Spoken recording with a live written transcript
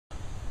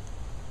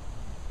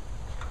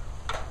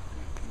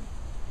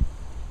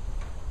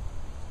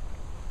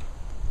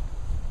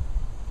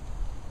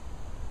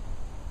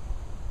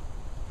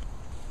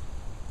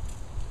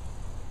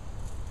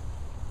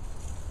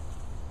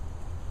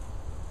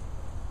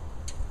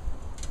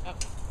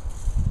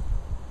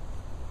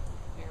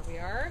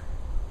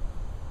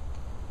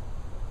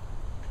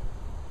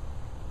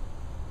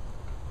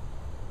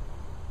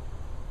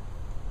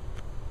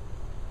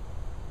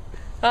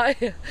Hi,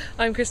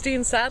 I'm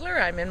Christine Sadler.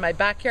 I'm in my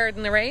backyard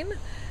in the rain,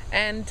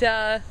 and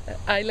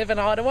I live in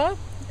Ottawa.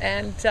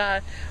 And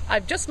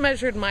I've just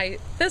measured my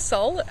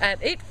thistle at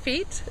 8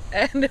 feet,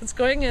 and it's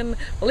going in,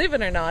 believe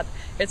it or not,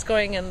 it's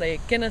going in the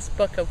Guinness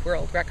Book of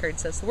World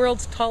Records as the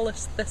world's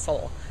tallest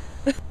thistle.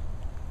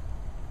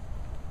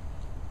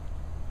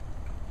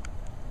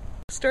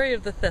 Story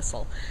of the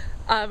thistle.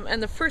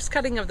 And the first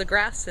cutting of the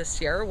grass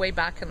this year, way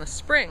back in the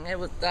spring, it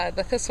was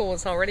the thistle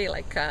was already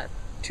like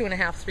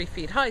 2.5, 3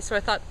 feet high, so I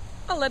thought,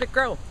 I'll let it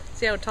grow,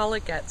 see how tall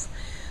it gets.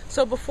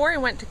 So before I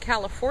went to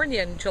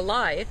California in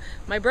July,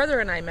 my brother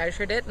and I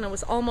measured it, and it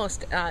was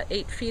almost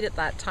 8 feet at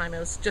that time. It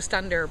was just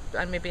under,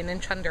 maybe an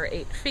inch under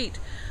 8 feet.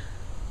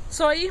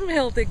 So I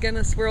emailed the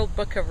Guinness World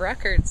Book of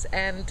Records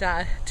and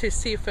to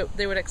see if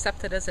they would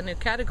accept it as a new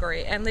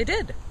category, and they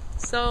did.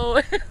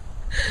 So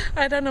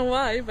I don't know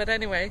why, but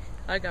anyway,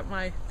 I got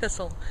my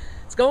thistle.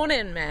 It's going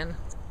in, man.